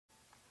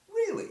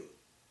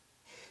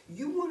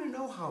You want to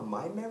know how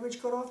my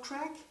marriage got off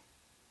track?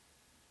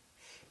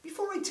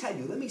 Before I tell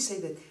you, let me say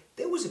that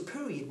there was a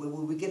period where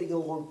we were getting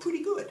along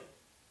pretty good.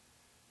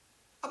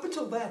 Up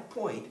until that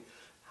point,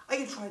 I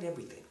had tried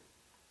everything.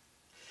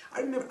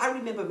 I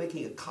remember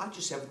making a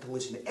conscious effort to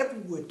listen to every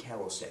word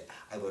Carol said.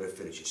 I let her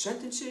finish her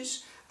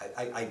sentences,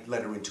 I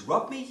let her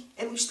interrupt me,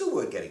 and we still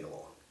weren't getting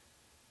along.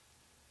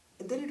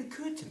 And then it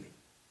occurred to me,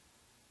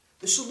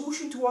 the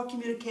solution to our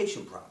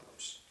communication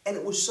problems, and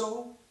it was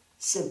so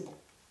simple.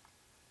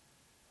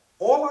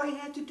 All I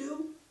had to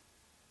do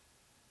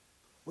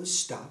was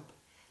stop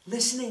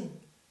listening.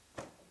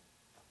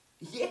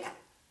 Yeah,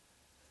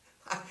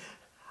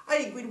 I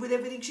agreed with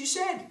everything she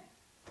said.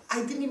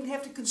 I didn't even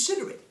have to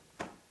consider it.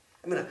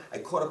 I mean, I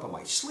caught up on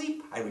my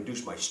sleep, I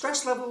reduced my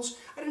stress levels,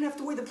 I didn't have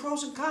to weigh the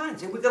pros and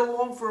cons, and we got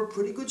along for a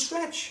pretty good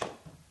stretch.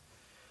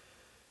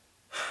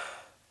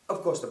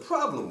 Of course, the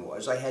problem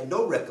was I had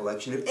no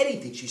recollection of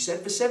anything she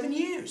said for 7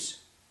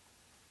 years.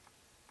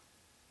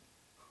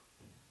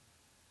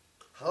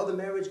 How the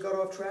marriage got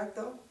off track,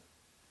 though?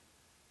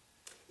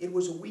 It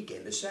was a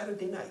weekend, a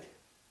Saturday night.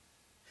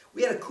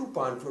 We had a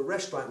coupon for a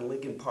restaurant in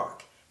Lincoln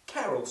Park.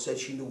 Carol said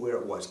she knew where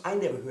it was. I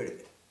never heard of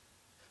it.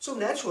 So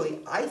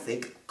naturally, I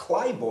think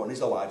Clybourne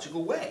is the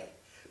logical way.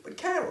 But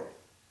Carol,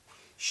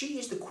 she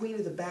is the queen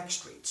of the back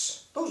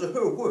streets. Those are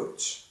her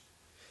words.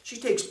 She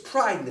takes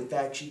pride in the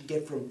fact she can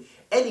get from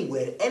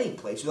anywhere to any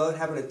place without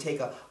having to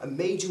take a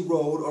major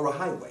road or a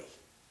highway.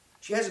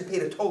 She hasn't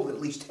paid a toll in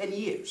at least 10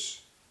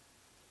 years.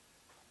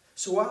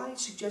 So I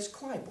suggest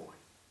Clybourne.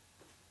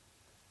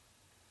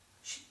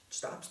 She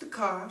stops the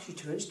car, she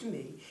turns to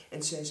me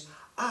and says,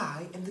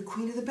 I am the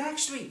queen of the back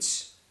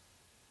streets.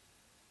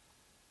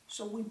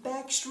 So we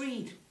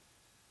backstreet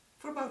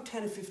for about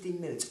 10 or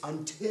 15 minutes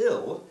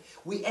until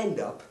we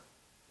end up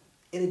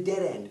in a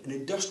dead end, an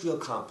industrial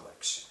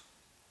complex.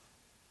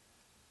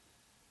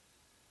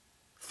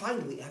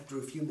 Finally, after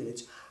a few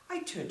minutes,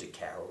 I turn to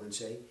Carol and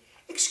say,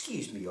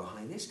 excuse me, Your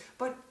Highness,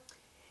 but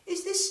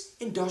is this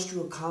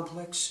industrial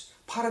complex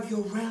part of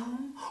your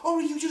realm, or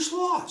are you just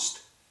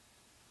lost?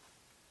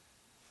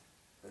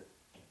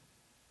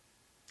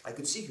 I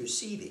could see her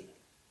seething.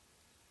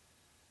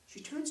 She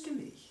turns to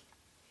me,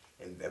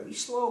 and very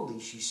slowly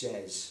she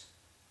says,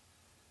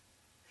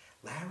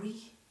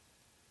 Larry,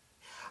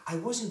 I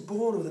wasn't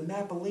born with a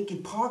map of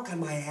Lincoln Park on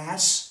my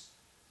ass.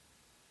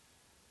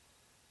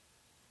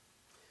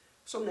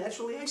 So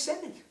naturally I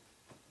said it.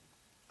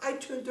 I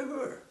turned to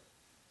her.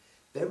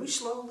 Very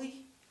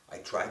slowly, I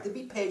tried to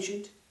be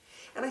patient,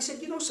 and I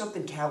said, you know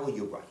something, Carol,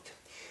 you're right.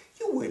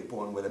 You weren't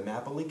born with a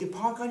map of Lincoln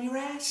Park on your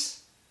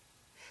ass.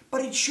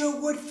 But it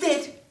sure would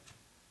fit.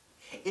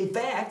 In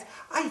fact,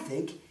 I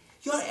think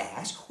your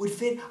ass would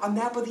fit a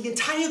map of the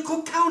entire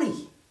Cook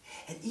County,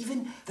 and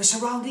even the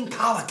surrounding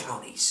collar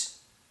counties.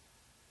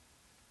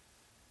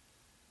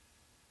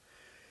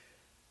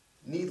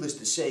 Needless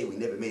to say, we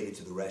never made it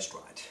to the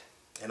restaurant,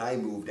 and I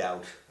moved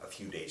out a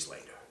few days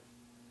later.